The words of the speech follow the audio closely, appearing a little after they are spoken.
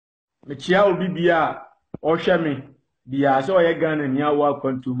mechia obi bia o hwe me bia so ye Ghana ni awo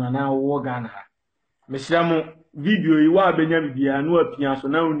kwantuma na wo Ghana ha mechia mo video yi wa benya bia na apia so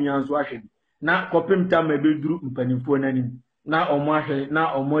na onua so ahwe na kopem tam ebeduru mpanimfo nanim na omo ahwe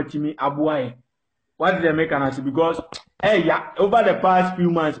na omo atimi aboae. What did they make an answer? Because over the past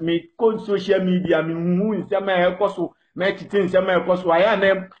few months, me code social media, me who say my ekoso, me chitin say my ekoso. I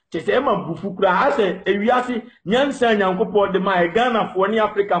am just say my bufukura. I say we are see nyansa nyankopo de my Ghana for ni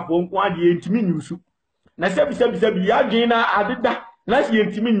Africa for nkwa de ntimi nyusu. Na sebi ya gina adida. Na si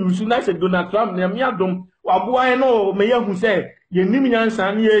ntimi nyusu na se Donald Trump na me adom waboa no me yahu say ye nim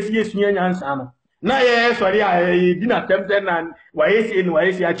nyansa na yesu nyansa no. Na sorry di na tempted na why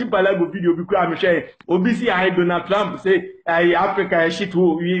achipala go video bi kwa me share obi si Donald Trump say Africa is shit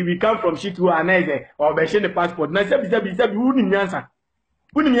who we come from shit who aneze or be share the passport na sebi uni nyansa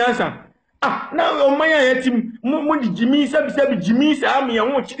na o manya yetim mo di jimi sebi jimi sa me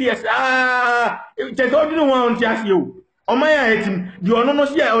ho chiri yes te so di no wan ti ase o o manya yetim di ono no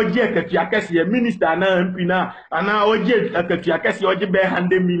sia oje akatua kase minister na MP na ana oje akatua kase oje be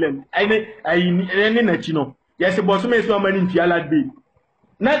 100 million ene na chi no yes boss me so mani nfiala dey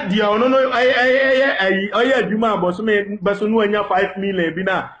na di ono no oye adwuma boss me beso no anya 5 million bi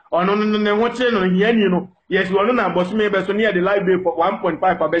na ono no ne ho kire no hia ni no yes ono na boss me beso ne the live bay for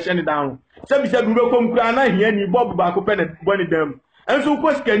 1.5 abeshe ni down sebi be kom kra na hia ni bob ba ko pe na boni dam enso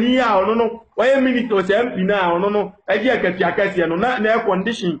kweskani a ono no oye minute o se MP na ono no aje akatua kase no na air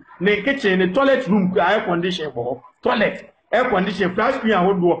condition ne kitchen ne toilet room air condition bo toilet air condition flash screen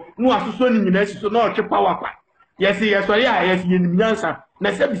ahodo no asoso ni nyina siso na otwe power kwa yes sorry yes yen nyansa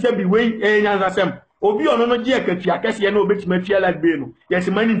na sebi we nyansa sem obi ono no je akatua kase na obetima fiala gbe no yes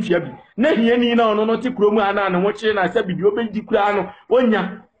mani ntia bi na hia ni na ono no ti kromu ana na wo kire na sebi di obeji kura no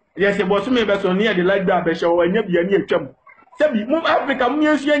onya yes boss me be so ne de like da be show anya bia ni atwam sebi mu Africa mu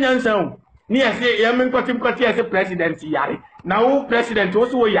yesu nyansa o ni ese ye men kwati ese president yare na wo president wo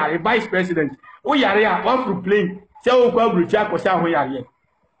so wo yare vice president wo yare a one through plane se wo kwa bruchi akosa ho yare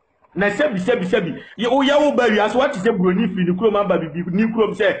na sebi ye wo ya wo bari aso what say broni fi ni krom aba bibi ni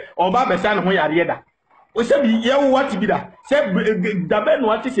krom se oba besa ne ho yare da o sebi ye wo what bi da se dabe no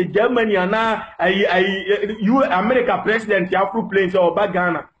what say Germany ana you America president ya through plane se oba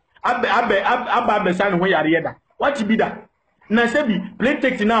Ghana aba besa ne ho yare da what bi da na sebi plane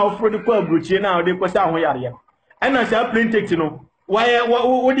ticket na ofro de kwa brochie na o de kwasa ho yare na se plane ticket no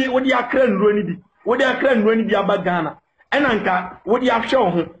wodi akra nro ni bi wodi akra nro ni bi aba Ghana ena nka wodi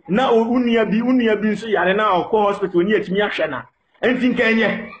ahwe ho na unia bi nso yare na okọ hospital ni atimi ahwe na enti nka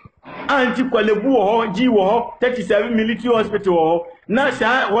enye anti kwalebu ho ji wo ho 37 military hospital ho na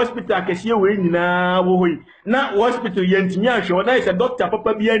sha hospital akese we nyina wo hoyi na hospital yentimi ahwe na is doctor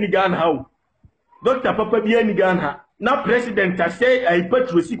papa bi ani Ghana ha doctor papa bi ani Ghana na president say ai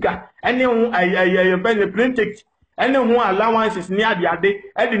petrosika ene ho ai plane ticket ene ho allowances ni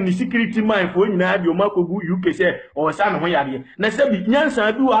ade ni security man for nyina ade o makogu UK say o sa no ho yare na sebi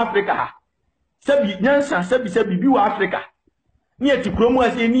nyansa bi wo Africa ha sebi nyansa sebi bi wo Africa ni etikromu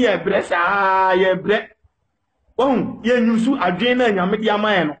ase ni ebre sa ye bre ye nyusu adwen na nyame dia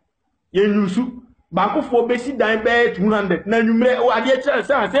man no ye nyusu ba kofo besi dan be 200 na nwumre ade kire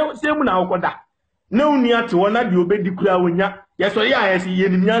se mu na okoda na uni ate wona de obedi kura wonya yeso ya yesi ye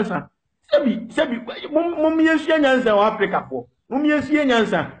ni nyansa sebi mum yesu nyansa wa Africa fo mum yesu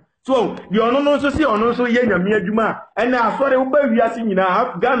nyansa so di ono no so si ono so ye nyame adwuma ena asore wo ba wiase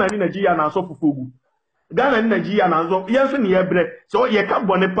nyina Ghana ni Nigeria na so fofogu Ghana ni Nigeria na so yenso ne yebre so ye ka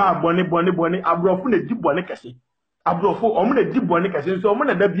bone pa bone abrofo na di bone kese abrofo omo na di bone kese so omo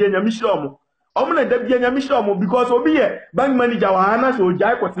na da bia nyame hira omo na da bia nyame hira because obi ye bank manager wa na so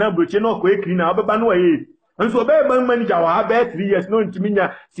jai kwotena broche na ko ekiri na obeba no waye nso be bank manager wa be 3 years no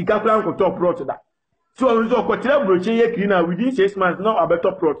ntiminya sika kran ko top plot da so nso kwotena broche ye kiri na within 6 months no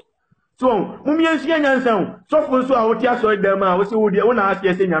abeto plot so mum yensu nyansan so fo so a woti aso dem a wo se wodi wo na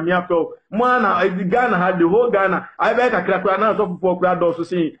ase se nyame afro mo na Ghana ha the whole Ghana I be kakra na so fo kra do so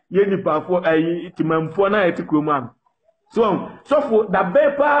se ye nipa fo timamfo na etikromu am so for da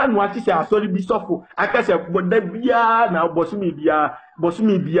bepa no ati se asori bi sofo akase boda bia na bosumi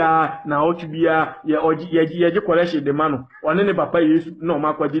bia na otu bia ye collection de mano one ne papa Yesu no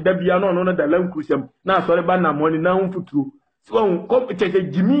makwaji da bia no da lam krusem na asori ba na money na mfuturo so ko tete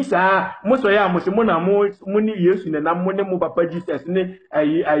jimi sa mo so ya mo se mo na mo ni Yesu na mo ne mo papa Jesus ne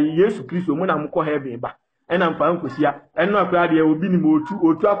Yesu Kristo mo na mo ko heaven ba ena mfa nkosia eno akwa de obi ni mo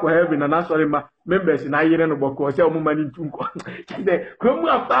otu akwa heaven na sorry ma members na yire no boko se o mani ntunko de kromu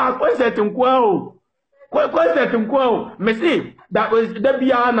afa concert nko me say that was the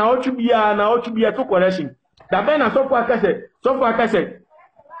bia na otu bia to correction da be na so for akase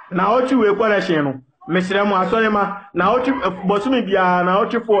na ochi we correction no mesere mu asore ma na ochi bosumi bia na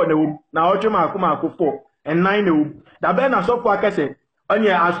ochi 4 na wo na ochi maako 4 and 9 na wo da be na sofo akese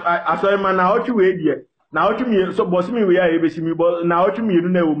onye asore ma na ochi we die na ochi mi so bosumi we ya ebesimi na ochi mi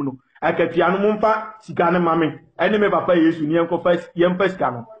na wo mu no akatua no mumfa sika ne mame ene me papa Yesu ni enkofa yemfa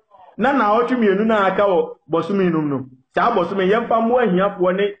sika no na ochi mi na aka wo bosumi num no sa bosumi yemfa mo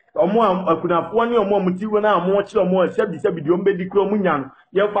ahiafo ne omo akunafo ne omo mutiwo na amo kire omo sebi di ombe di kro mu nya no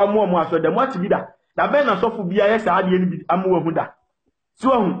yemfa mo aso da mo atibida da be na sofo bia ye sa ade ni bi amu hu da so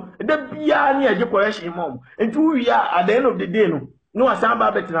hu da bia ne aje correction mom enti wi ya at the end of the day no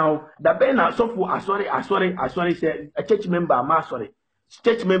asamba betina ho da be na sofo asori say a church member ma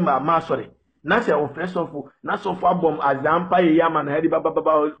sorry na say office sofo na sofo abom azampa ye ya ma na hedi baba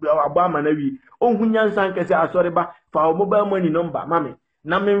abo ama na wi ohun nyansa nkese asori ba fa mobile money number mame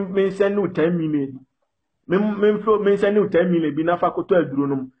na me send you 10 million me send you 10 million bi na fa koto aduro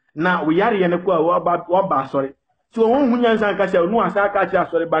no na we yare ye ne ko wa ba asori so ohun nyansa nkase no asa aka chi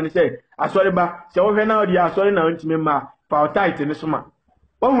asori ba ni say asori ba se wo hwe na odi asori na ntime ma fa tight ni soma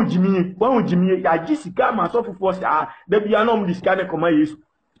wahun jimiye ya jisika ma so fufu sa da bia na disika ne koma Yesu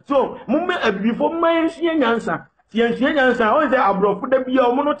so mumme before man sie nyansa o ze abrofu da bia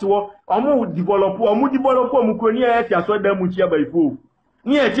omo no tewo omo develop omo kroni ya ti aso da mu chia baifo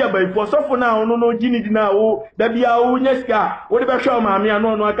ni ya chia baifo sofo na ono no gini di na o da bia o nyesika wo de be hwe maami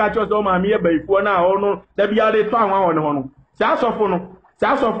ano no aka cho so maami ya baifo na ono da bia de to anwa won ho no sa sofo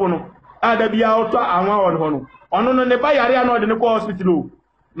no a da bia o to anwa won ho no ono no ne ba yare ano de ne ko hospital o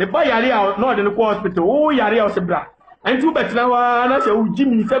ne ba yare a no de ne ko hospital o yare o sebra antu betina wa na se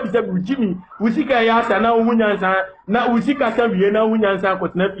ujimi sebi ujimi usika ya sa na hunyansa na usika sabiye na hunyansa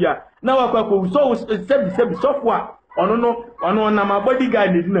kwotena fia na wakwa ko so sebi sofwa ono na ma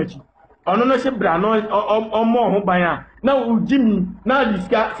bodyguard ne dinachi ono no sebra no omo ho ban na ujimi na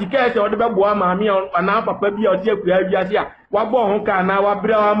sika se ode bebo amaami na papa bia ode akura bia se a wabo ho ka na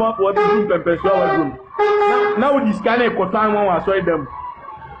wabra wa ma wo bi pempeso wa dum na udisika na ekoto anwa wa so edam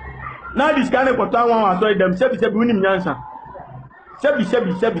na diskane ko tanwa wa so dem sebi unim nyansa sebi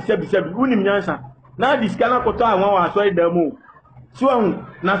unim nyansa na diskana ko tanwa wa so dem o so hu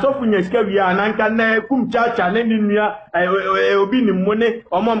na so funya sika wi ananka na kum chacha ne nua obi ni mmone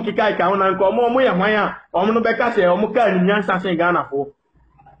omom kika ka hu nanka omom ye hwan a omno be ka se omo ka ni nyansa sen Ghana fo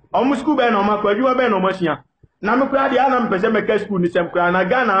omo school be na omo kwajuwa be na omo sia na me kura dia na mpese meka school ni sem kura na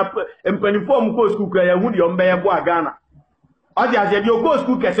Ghana empanifo omo ko school kura ya hu di ombe ye bo a Ghana odi azie bi ogo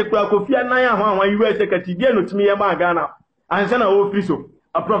school kese kura ko fia nan ahwan US secretary die no timi ye ma Ghana ansa na ofiso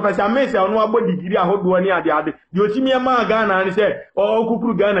a professor Mese onu agbo degree ahodo ni ade di otimi ye ma Ghana ni se o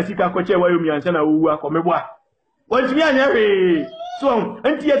kukuru Ghana sika ko che wayo mi ansa na owu akomebo a wotimi anya hwe so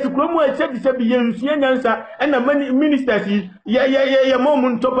anti ye tukuro mu sebi ye nsuye nyansa na ministers ye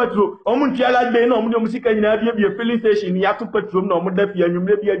momun to petro omun tiala de na omun de musika nyina bia filling station ya to petro na omun da fia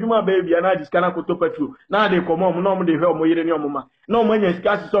nwumre bia adwuma ba bia na diskana ko to petro na de komo omun na omun de hwe omun yire ni omuma na omun nya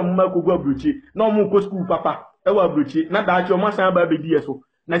sika so omun ma kogu abruchi na omun ko school papa e wa abruchi na da acho masan ba be die so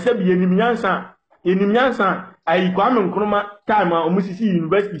na sebi ye nim nyansa ai kwa me nkroma time omusisi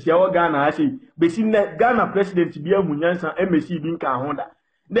university se o Ghana ase besi na Ghana president bia hu nyansa emesi bi nka hoda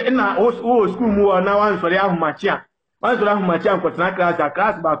na o school mu na wan sori ahumachia kwotena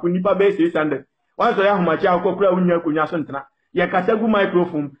class ba ko nipa be 600 wan sori ahumachia ko kura unya so ntena ye kasagu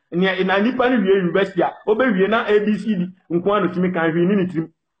microphone na nipa ni wie university a obewie na ABCD nko anu timi kan hwi ni tirim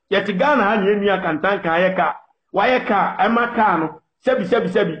ye ti Ghana ha ne enua kantan kan ye ka emaka no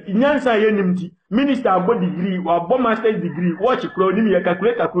sebi nyansa ye nimti minister abo degree or abo master's degree watch kro ni me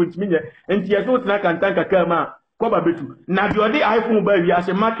calculator kro ntimi nye enti ye so tena kantan kaka ma ko ba betu na bi odi iPhone ba wi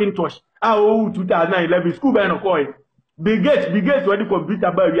ase Macintosh a o 2011 school ba no koy Bill Gates odi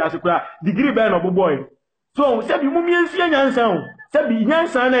computer ba wi ase kra degree ba no boboy so sebi mu mi ensu nyansa o sebi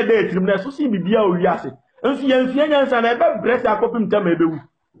nyansa na de tirim na so si bibia o wi ase ensu ye ensu nyansa na be bress akopim tam ebewu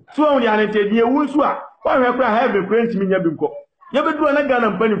so on ya nte die wunsu a wa hwe kra ha be kra ntimi nya bi nko ye be duo na Ghana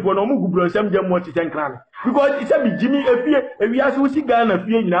mpanifo na omugubro nsam je mo ti senkran because isa bi jimi efie ewiase usi Ghana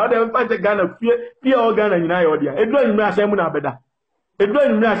fie nyina o de mfa Ghana fie o Ghana nyina yo dia edu anyumra asem na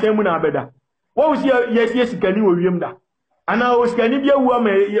abeda wo usi ye sikani wo wiem da ana o sikani bia wu ama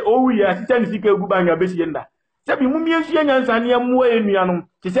o wu ya sisa ni sika egu banya be sie nda sebi mu miesu ye nyansa ne mo enuanom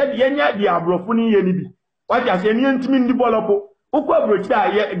ti se de nya di abrofo ni ye ni bi wati ase ni ntimi ndi bolopo ukwa abrochita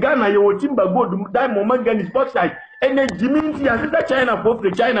ye Ghana ye wo timba gold diamond manganese bauxite ene jiminti ya sisa China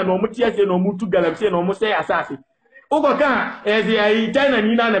for China no muti ase no mutu galaxy no mo say asase ugo ka ezi China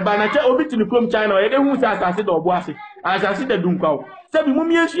ni na ne ba na che obi tini krom China ye de hu sa asase do obo ase asase de dunkwa o sebi mu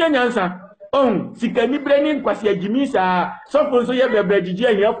miesu ye nyansa on sika ni branding kwasi agimi sa so for so ye bebrejije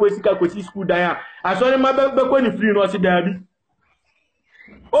ahia for sika kwasi school dan a asori ma be ko ni free no si dan bi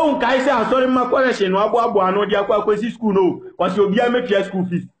on kai se asori ma kwaleshe no abo ano dia kwa kwasi school no kwasi obi a metua school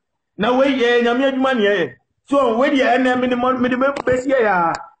fees na we ye nyame adwuma ne ye so we dia na minimum besi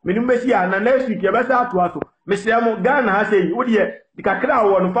ya minimum besi ya na next week ye besa ato aso mesramo Ghana ha sei wo dia dikakra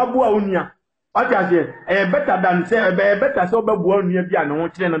wo no fa bo a onia ati ase better than say better so be bo onia bia no ho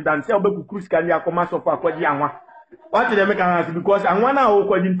kire no than say obekukuru sika ni akoma so fa akwaji anwa what dem can ask because anwa na wo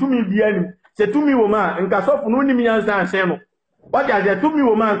kwaji ntumi bia ni se tumi wo ma nka so fu no ni mi yansa anse no what ase tumi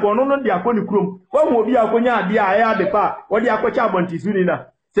wo ma nka ono no dia akoni krom wo ho obi akonya ade a ya ade pa wo dia akwacha abontisu ni na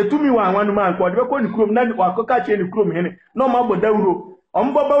se tumi wo anwa no ma nka de be ko ni krom na wakoka che ni krom hene no ma bo dawuro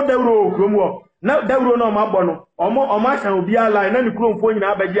ombo ba dawuro krom wo na dawuro no ma bo no omo asan obi ala na ni krom fo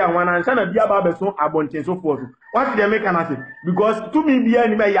nyina abaji anwa na nsa na bia ba beso abontisu fo so what dem can ask because tumi bia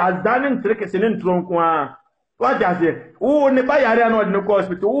ni me ya danin trekese ni ntronko a what ase wo ne ba yare na odne ko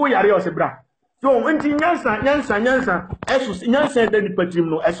hospital wo yare osebra so nti nyansa esus nyansa de ni patrim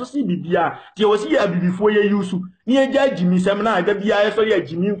no esosi bibia tie wosi ya bibifo ye yusu ni eja jimi sem na ada bia eso ya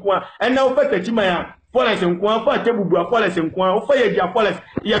jimi nko a ena wo fata ma ya police nko a fa tebubu a police nko a wo fa ya ja police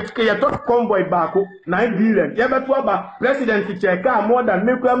ya to convoy baako 9 billion ya beto aba president check a more than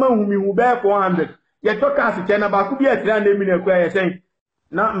me kwa mahumi hu be 400 ya to cars che na baako bia 300 million kwa ya sen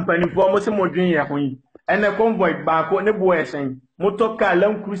na mpanifo mo se modwen ya hoyi ene convoy baako ne bo esen motoka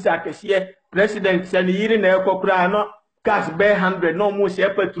Land Cruiser akese president sani yiri na ekokura no cash be 100 no mo se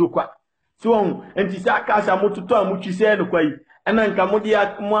petrol kwa so enti sa kasa motuto amutwise no kwa yi ena nka modi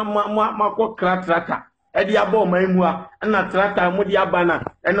makọ trata edi abo maimu a na trata modi abana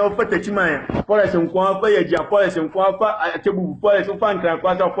ena ofatachi man forest nko afa yagia forest nko afa achebubu forest fa nkran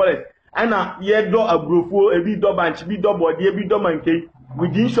kwasa forest ena ye do abrofo ebi do banch bi do body ebi do mankei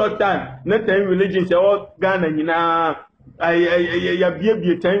within short time na ten religions e o Ghana nyina ya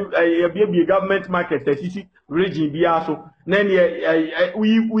biebie government market asisi region bia so na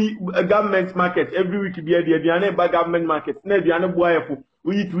we government market every week bia de aduane ba government market na aduane boayefo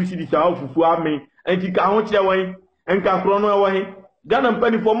we 2 cities a ofufu amen enti ka ho kire wan enka kro no ewo he Ghana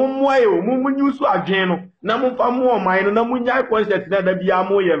mpani fo mo moaye o mo nyusu adwen no na mo fa mo oman no na mo nya concept na da bia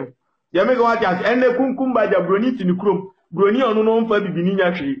mo ye no ye me ga wa tia ene kunkum ba ja broni tini krom broni onu no mfa bibini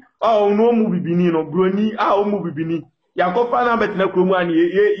nya hwe a onu mu bibini no broni a o mu bibini ya kofa na betina kromu ani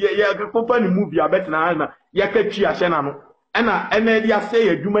ya kofa ni movie abetina na ya katwi ahye na no ena dia say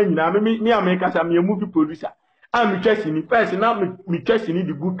adwuma nyina me America sa me movie producer am twasi ni first na me twasi ni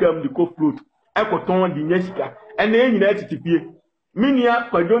the good come the co float ekoton di nyasika ena nyina titipie minia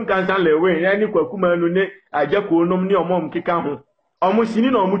kwadon kansan lewe ya ni kwakuma no ne ajako nom ne omom keka ho omo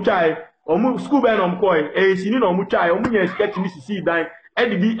sini na omo twai omo school be na omkoi sini na omo twai omo nya sketch ni sisi dan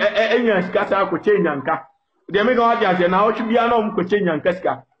edibi enya skata akoche nyanka de me ga wa dia na o twibia na omo koche nyanka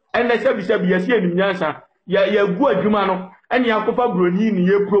sika ena sebi yesi enim nyansa ya gu adwuma no ene yakofa broni ni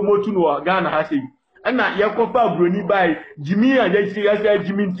ye promote no Ghana ha sei ena yakofa broni bai jimi a ya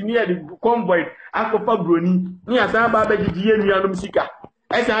jimi ntini ya de convoy akofa broni ni asa ba ba gigi ye nuanom sika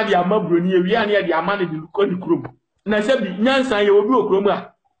esa de ama broni ye wi ane ya de ama ne de ko ni krom na sebi nyansa ye obi okrom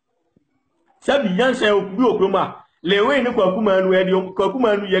a sebi nyansa ye obi okrom a lewe ni kwakuma anu ye de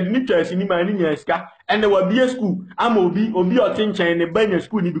kwakuma anu ye de ni twasi ni ma ni nya sika ene wa bia school ama obi otenchan ne banya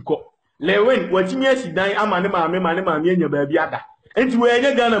school ni biko lewen watimi asidan ama ne maame enya baabi ada enti we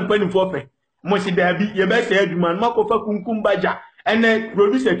enya Ghana mpanimfo fe mo si daabi ye be se adwuma makofa kunkum baja ene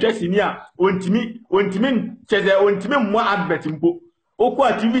producer twasi ni a ontimi cheze ontimi mo advert mpo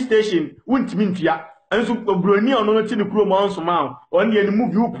okwa TV station wontimi ntua enso broni ono no tini kuro ma onso ma on ye ni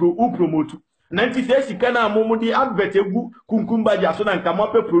movie u promote na nti se sika na momodi advert egu kunkum baja so na nka mo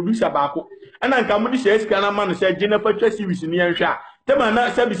pe producer baako ana nka mo di se sika na ma no se Jennifer twasi wisi ni enhwa tema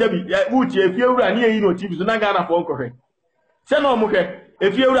na sebi wuti efie wura ni eyi no TV so na Ghana fo nkohwe se na omuhwe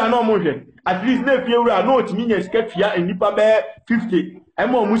efie wura na omuhwe at least na efie wura no otimi nya sika fia enipa be 50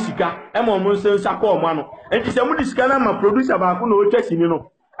 ema omu sika ema omu nsa ko omu ano enti se mu di sika na ma producer baako na otwasi ni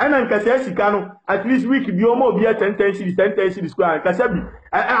no ana nka se sika no at least week bi omo obi 10 series kwa nka sebi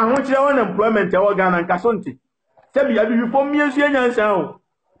ahon kire won employment e wo Ghana nka so nti sebi ya bi fo miesu enyansa o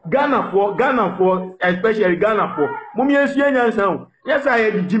Ghana for especially Ghana for mumiesu enyansa o yes I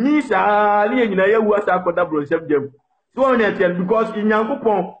had Jimmy sa ni nyina ya wu asa akoda bro sef dem so on it because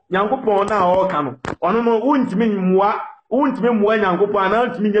nyankopon na o ka no ono no wuntimi muwa nyankopon na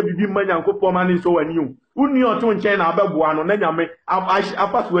ntimi nya bibi mma nyankopon ma ne so wani o unni oto nchen na abeboa no na nyame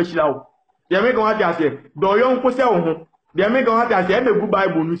afaso ahira o de me ga wati ase do yo nko se wo ho de me ga wati ase e megu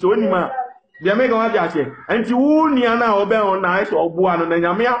bible no so onima Dia me ga wa ase enti wu nia na obe on na ese ogbo anu na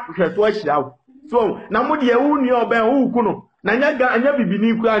nyame ahweso ahia wo so na mo de wu nia obe wu ku no na anya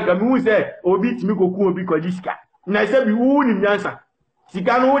bibini ku anka me hu se obi timi koku obi kwaji sika na se bi wu ni nyansa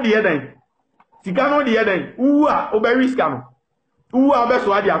sika no de yedan wu a obe riska no wu a obe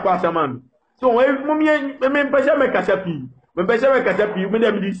so ade akwa asaman so mo me mpese me kasapi me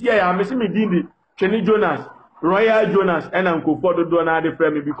dem di sia ya me se me din di Twene Jonas Royal Jonas and Uncle Ford do na de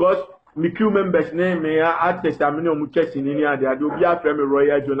frame because me crew members name me artist am no mu church ni ni ade obi a frame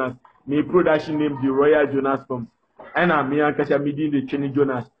Royal Jonas me production name the Royal Jonas Films and am me ankasa me din the Twene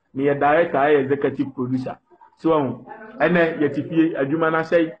Jonas me director executive producer so and yetifie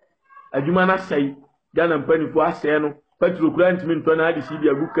adwuma na sei Ghana mpanifo asɛ no petrol kura ntimi ntɔ na ade CD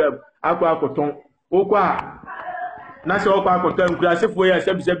aguka akɔ akoton okwa na sɛ okwa akoton nkurasefo ya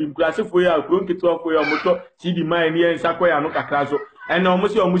sebisebi nkurasefo ya akuro nketewa fo ya moto CD man ne ensa kɔ ya no kakra so ɛna ɔmo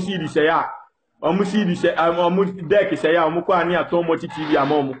se ɔmo CD sɛ ya ɔmo deck sɛ ya ɔmo kɔ ani atɔ mo TV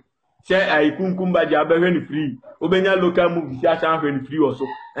ama ɔmo sɛ ai kunkum ba ja behwe ni free obenya local movie sia san hwe ni free oso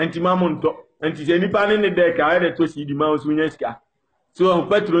enti ma mo ntɔ enti sɛ nipa ne deck a ɛde to CD man so nya sika so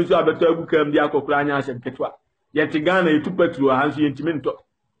petrol so abeto aguka mbi akokora anya asem ketwa yete Ghana etu petrol hanso yentimi ntɔ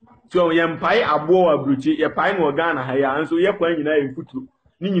so ye mpai abo abruchi ye pai no Ghana ha ya hanso ye kwan nyina ye futuro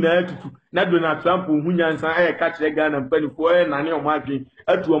ni nyina tutu na Donald Trump hu nyansa ka kire Ghana mpanifo na ne omo adwen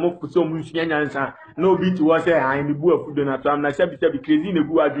atu omo fuso omo nsunya nyansa na obi ti wo se han ni bu afu Donald Trump na sebi crazy na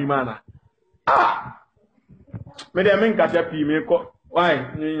gu adwen mana me de men kasa pi me ko why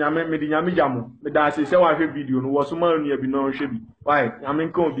nyame me di nyame jamo me da se wa hwe video no wo so ma nua bi no hwe bi why nyame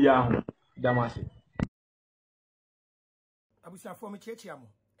nka obi a ho damase abusia fo me chechia mo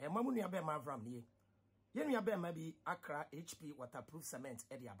mamu nua be ma avram nie ye nua be ma bi Accra HP waterproof cement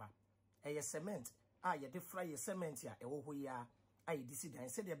e de aba ye cement a ye de fra ye cement a ewo ho ya a ye disi dan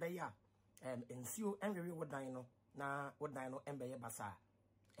se de be ya ensuo enwewe wodan no na wodan no embe ye basa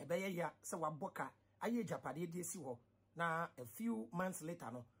e be ye ya se waboka aye japade de si ho na a few months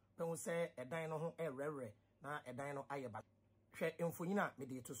later no pe won say edan no ho erere na edan no aye ba hwe emfonyina me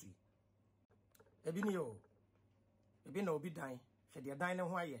de to so ebi ni o ebi na obi dan hwe de edan no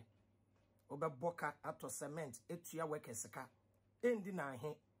ho aye obeboka ato cement etua workers ka endi na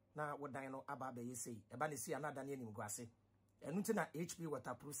he na wodan no aba ba yesei eba ne si anada ne anim guase enu ti na HP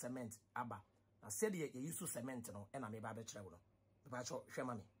waterproof cement aba na said ye use cement no e na me ba be kire wo no ba cho hwe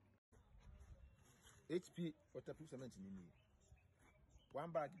ma me HP waterproof cement ni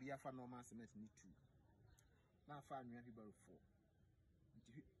one bag be afa normal cement ni 2 na afa anwa bi 4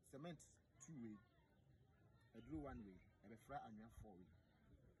 cement 2 way a draw 1 way e be fra anwa 4 way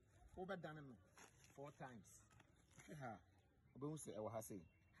over done no 4 times ha obe se e wa ha say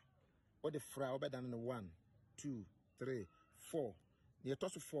what the fra over done no 1 2 3 4 ne to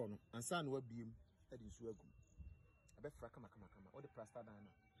so 4 no ansa na wa biem e di nsu agum e be fra kama what the plaster dan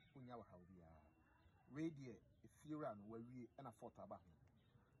na unya wa ha obi radio efira no wawie na photo aba ho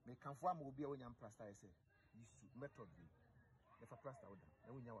me kanfo ama obi a wonya plaster ese yisu method bi e fa plaster oda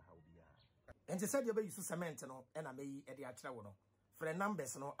na wonya wa ha obi a enti said you be use cement no e na meyi e de akira wo no for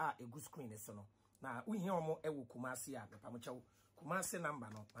numbers no a egu screen so no na uhia omo e wo Kumasi a pepa mo chewo Kumasi number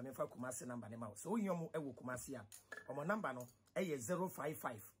no ma me fa Kumasi number ne ma so uhia omo e wo Kumasi a omo number no e ye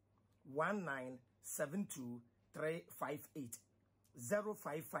 055 1972 358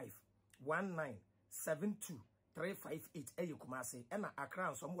 055 1972358 eye Kumasi ena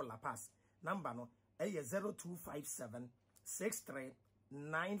Accra nso mo La Paz number no eye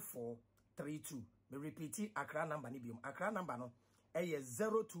 0257639432 me repeat Accra number ni biom Accra number no eye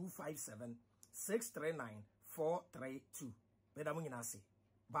 0257639432 beda mo nyina se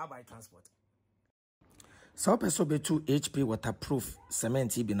bye bye transport so peso betu HP waterproof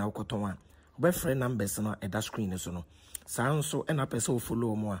cement bi na ukoton a obefre numbers no e da screen so no sa nso ena peso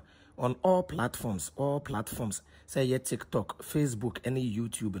follow mo a on all platforms say ye TikTok, Facebook, any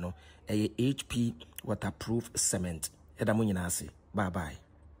YouTube no HP waterproof cement eda mo nyina ase bye bye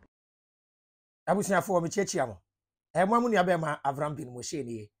abusia fo me chechia mo mo nua be ma avram bin mo she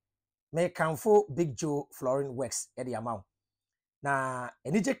ne me kanfo Big Joe Flooring Works ede amaw na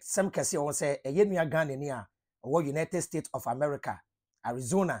enije sem kese won say eye nua Ghana ni a wo United States of America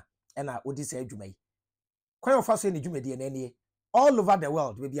Arizona na odi say adwuma yi kwan ofa so ni dwumadi na nie all over the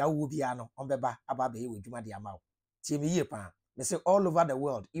world we bia wo bia no on beba aba be we dwuma de amaw tie me yie pa me say all over the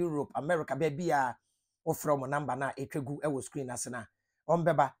world Europe America be bia wo from number na etwegu e wo screen asena on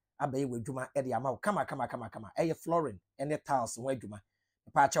beba aba we dwuma e de amaw kama eye flooring ene tiles wo adwuma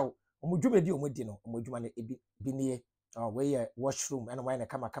pa achew omo dwumadi omo di no omo dwuma ne bi nie we washroom ene why na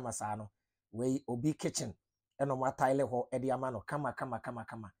kama saa no we obi kitchen ene omo tile ho e de ama no kama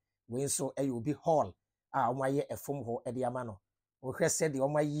we nso obi hall a omaye efom ho de ama no wo hwɛ sɛ de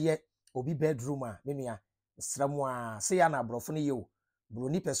omaye obi bedroom a menua sramu a se ya na abrofo no ye o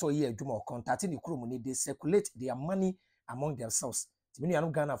broni pese oye adwuma o contact ni krom ni they circulate their money among themselves ti menua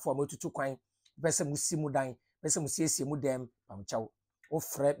no Ghana for amatutu kwan pese musi mu dan pese musiesie mu dem pamchaw o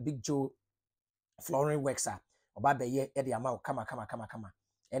frɛ Big Joe flooring works a oba beye e de ama o kama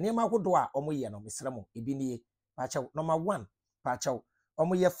enema hodo a omoye no mesramu ebi nie pachaw number 1 pachaw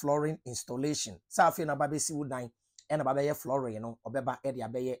omoye flooring installation sa afi na babesi wudan e na babaye flooring no obeba e de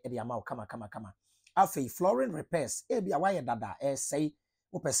abeye e de ama o kama afi flooring repairs e bia waye dada e sei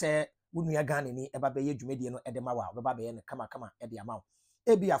wo pese wunua Ghana ni e babaye dwumedie no e de ma wa obeba beye ne kama e de ama o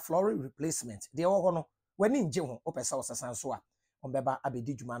e bia flooring replacement de wo ho no wani nje ho wo pese osesan so a ombeba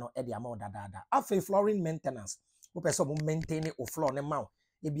abedi dwuma no e de ama o dada afi flooring maintenance wo pese mo maintain o floor ne ma o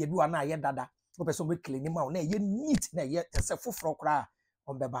e bia bi wa na ye dada wo pese mo clean ma o na ye neat na ye se foforo kra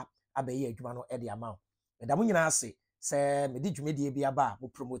ombeba abeye adwuma no e de ama o da mo nyina ase se me di dwumedie bi aba mo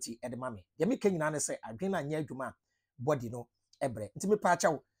promote e de ma me de me ka nyina ne se adwen na nya adwuma body no ebre nti me pa acha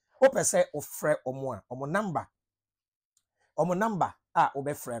wo pese o frɛ omo a omo number a wo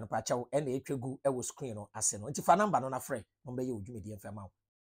be frɛ no pa acha wo e na etwegu e wo screen no ase no nti fa number no na frɛ mo be ye odwumedie mfa ma wo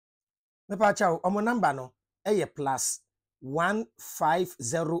me pa acha wo omo number no e ye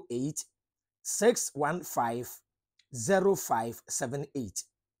 +1508 615 0578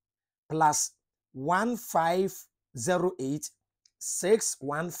 +1508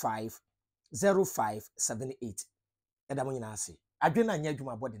 615 0578 eda mo nyina ase adwe na nya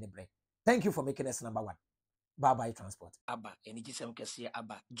adwuma body ne bre. Thank you for making us number 1. Bye transport aba eni gisem kese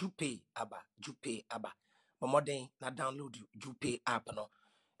aba Jupay aba momoden na download Jupay app no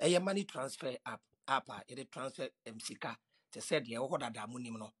eye money transfer app a e transfer msika te said ye wo dada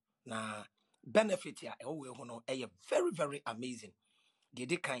munim no na benefit ya e wo we ho no eye very amazing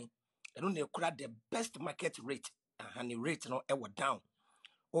de kan eno na ekura the best market rate and the rate no e wo down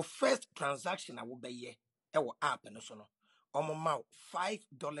o first transaction a wo be ye e wo app no so no omoma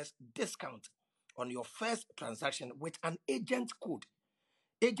 $5 discount on your first transaction with an agent code.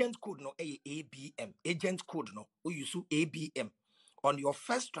 Agent code no ABM. Agent code no we use ABM on your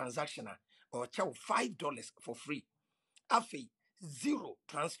first transaction or charge $5 for free. Afi 0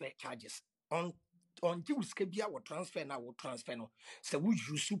 transfer charges on use kebia or transfer na wo transfer no. So we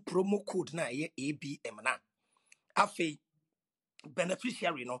use promo code na ABM na. Afi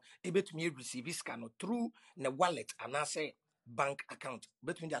beneficiary no ebetumi receive scan through the wallet and say bank account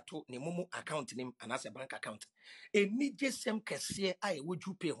between that to ne momo account nim and as a bank account eni jesem kese a would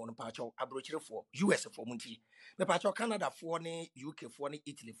you pay hono pacho abrochire for US for munti me pacho Canada for ne UK for ne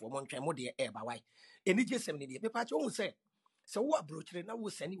Italy for mon twan mo de e ba why eni jesem ne de me pacho won say so wo abrochire na wo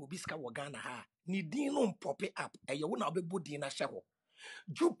sani obi ska wo Ghana ha ni din no pop up e wo na obebo din na hye ho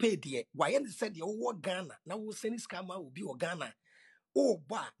Jupay de why and said ye wo Ghana na wo sani ska ma obi wo Ghana oh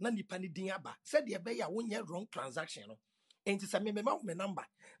ba na nipa ni din aba said ye be ya wonye wrong transaction no enti sa me ma me number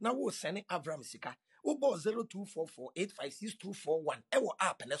na wo send Avram sika wo bo 0244856241 e wo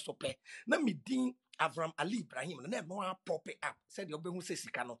app na so pe na me din Avram Ali Ibrahim na no pop up said ye obehu se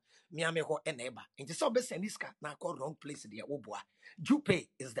sika no me ame ho e na eba enti so be send sika na call wrong place de wo boa Jupay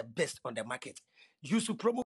is the best on the market use promo